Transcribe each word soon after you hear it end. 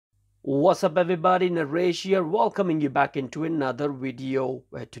What's up everybody, Naresh here, welcoming you back into another video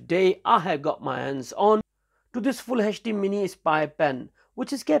where today I have got my hands on to this Full HD Mini Spy Pen,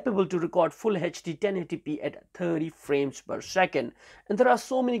 which is capable to record Full HD 1080p at 30 frames per second. And there are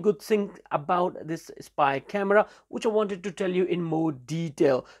so many good things about this spy camera which I wanted to tell you in more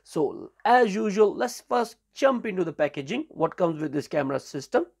detail. So as usual, let's first jump into the packaging, what comes with this camera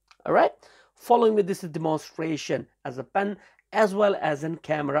system. Alright, following with this is demonstration as a pen as well as in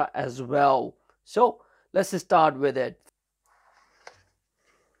camera as well. So let's start with it.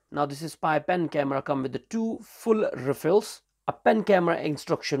 Now this is Spy pen camera come with the two full refills, a pen camera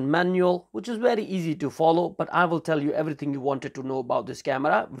instruction manual which is very easy to follow, but I will tell you everything you wanted to know about this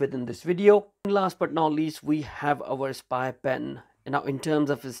camera within this video. And last but not least, we have our Spy pen. And now in terms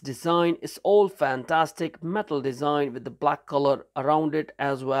of its design, it's all fantastic metal design with the black color around it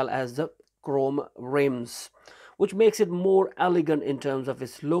as well as the chrome rims, which makes it more elegant in terms of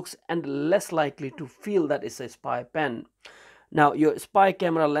its looks and less likely to feel that it's a spy pen. Now your spy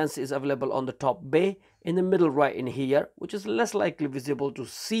camera lens is available on the top bay in the middle right in here, which is less likely visible to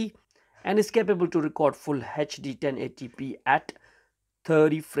see and is capable to record full HD 1080p at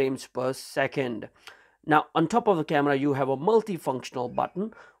 30 frames per second. Now on top of the camera you have a multifunctional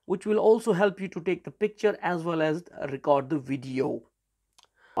button which will also help you to take the picture as well as record the video.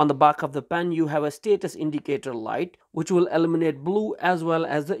 On the back of the pen you have a status indicator light which will illuminate blue as well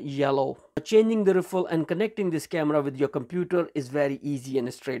as the yellow. Changing the refill and connecting this camera with your computer is very easy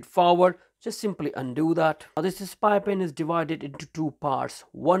and straightforward. Just simply undo that. Now this spy pen is divided into two parts,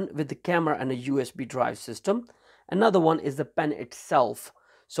 one with the camera and a USB drive system. Another one is the pen itself.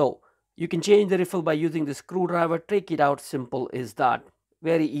 So you can change the refill by using the screwdriver, take it out, simple is that.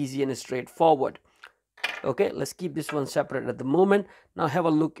 Very easy and straightforward. Okay, let's keep this one separate at the moment. Now have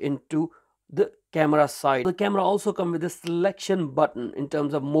a look into the camera side. The camera also comes with a selection button in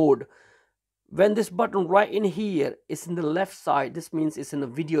terms of mode. When this button right in here is in the left side, this means it's in a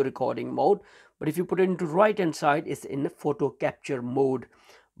video recording mode. But if you put it into right hand side, it's in a photo capture mode.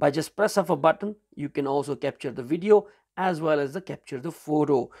 By just press of a button, you can also capture the video as well as capture the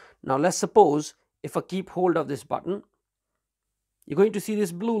photo. Now let's suppose if I keep hold of this button, you're going to see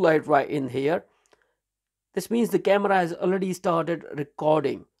this blue light right in here. This means the camera has already started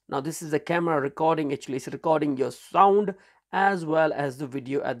recording. Now this is the camera recording, actually it's recording your sound as well as the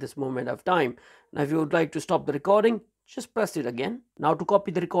video at this moment of time. Now if you would like to stop the recording, just press it again. Now to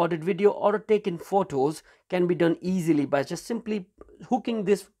copy the recorded video or taken photos can be done easily by just simply hooking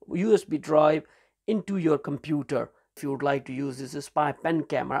this USB drive into your computer. If you would like to use this spy pen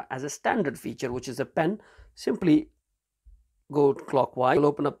camera as a standard feature, which is a pen, simply go clockwise,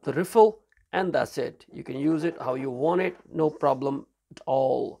 open up the refill, and that's it. You can use it how you want it, no problem at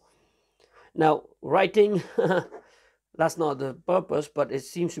all. Now writing, that's not the purpose, but it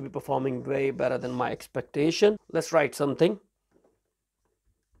seems to be performing way better than my expectation. Let's write something.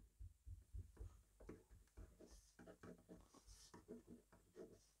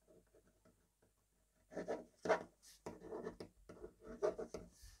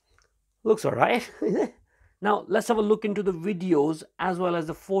 Looks all right. Now let's have a look into the videos as well as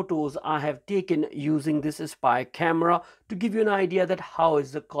the photos I have taken using this spy camera to give you an idea that how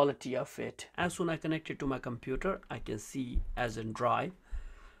is the quality of it. As soon as I connect it to my computer, I can see as in drive.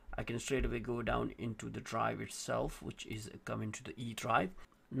 I can straight away go down into the drive itself, which is coming to the E drive.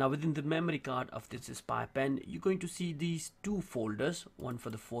 Now within the memory card of this spy pen, you're going to see these two folders, one for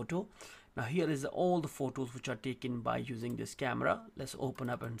the photo. Now here is all the photos which are taken by using this camera. Let's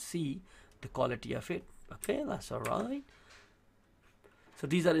open up and see the quality of it. Okay, that's all right. So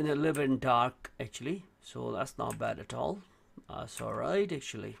these are in a little bit dark actually, so that's not bad at all. That's all right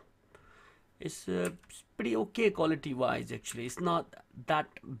actually. It's pretty okay quality wise actually. It's not that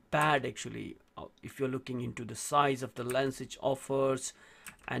bad actually if you're looking into the size of the lens it offers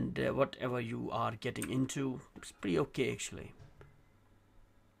and whatever you are getting into. It's pretty okay actually.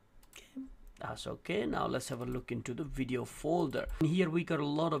 Okay, that's okay. Now let's have a look into the video folder. And here we got a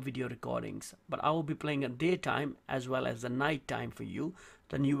lot of video recordings, but I will be playing at daytime as well as the night time for you.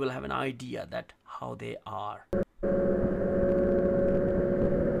 Then you will have an idea that how they are.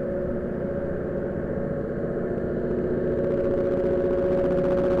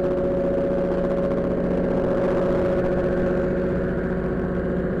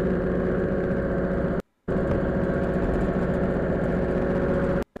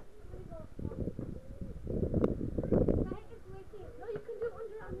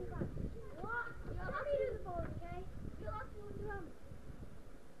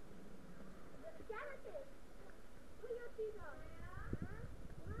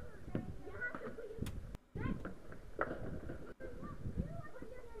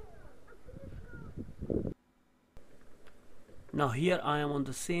 Now here I am on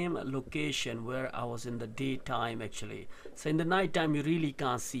the same location where I was in the daytime actually. So in the nighttime you really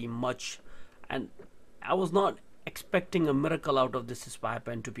can't see much, and I was not expecting a miracle out of this spy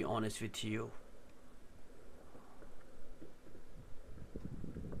pen, to be honest with you.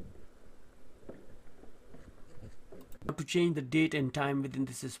 To change the date and time within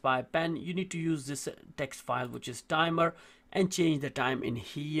this spy pen, you need to use this text file, which is timer, and change the time in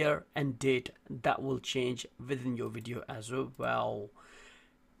here and date. That will change within your video as well.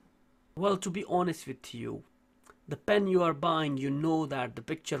 Well, to be honest with you, the pen you are buying, you know that the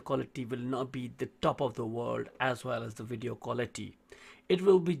picture quality will not be the top of the world as well as the video quality. It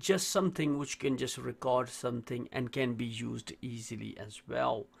will be just something which can just record something and can be used easily as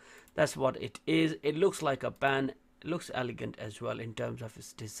well. That's what it is. It looks like a pen. It looks elegant as well in terms of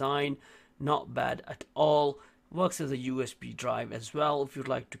its design. Not bad at all. Works as a USB drive as well if you'd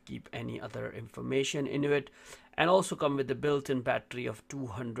like to keep any other information in it, and also come with the built-in battery of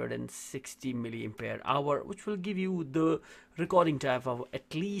 260 milliampere hour, which will give you the recording time of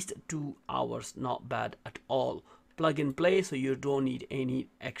at least 2 hours. Not bad at all. Plug and play, so you don't need any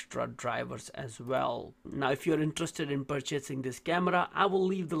extra drivers as well. Now if you're interested in purchasing this camera, I will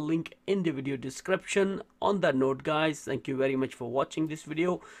leave the link in the video description. On that note guys, thank you very much for watching this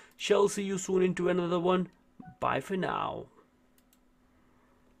video. Shall see you soon into another one. Bye for now.